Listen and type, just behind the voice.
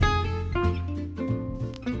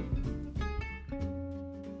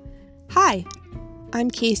Hi, I'm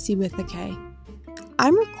Casey Wythacay.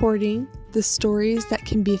 I'm recording the stories that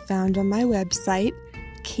can be found on my website,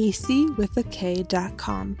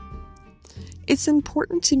 CaseyWythacay.com. It's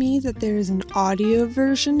important to me that there is an audio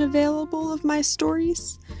version available of my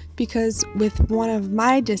stories because with one of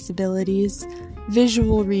my disabilities,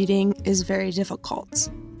 visual reading is very difficult.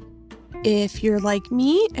 If you're like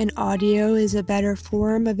me and audio is a better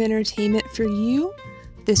form of entertainment for you,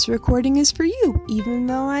 this recording is for you, even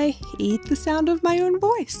though I hate the sound of my own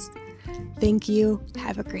voice. Thank you.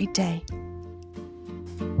 Have a great day.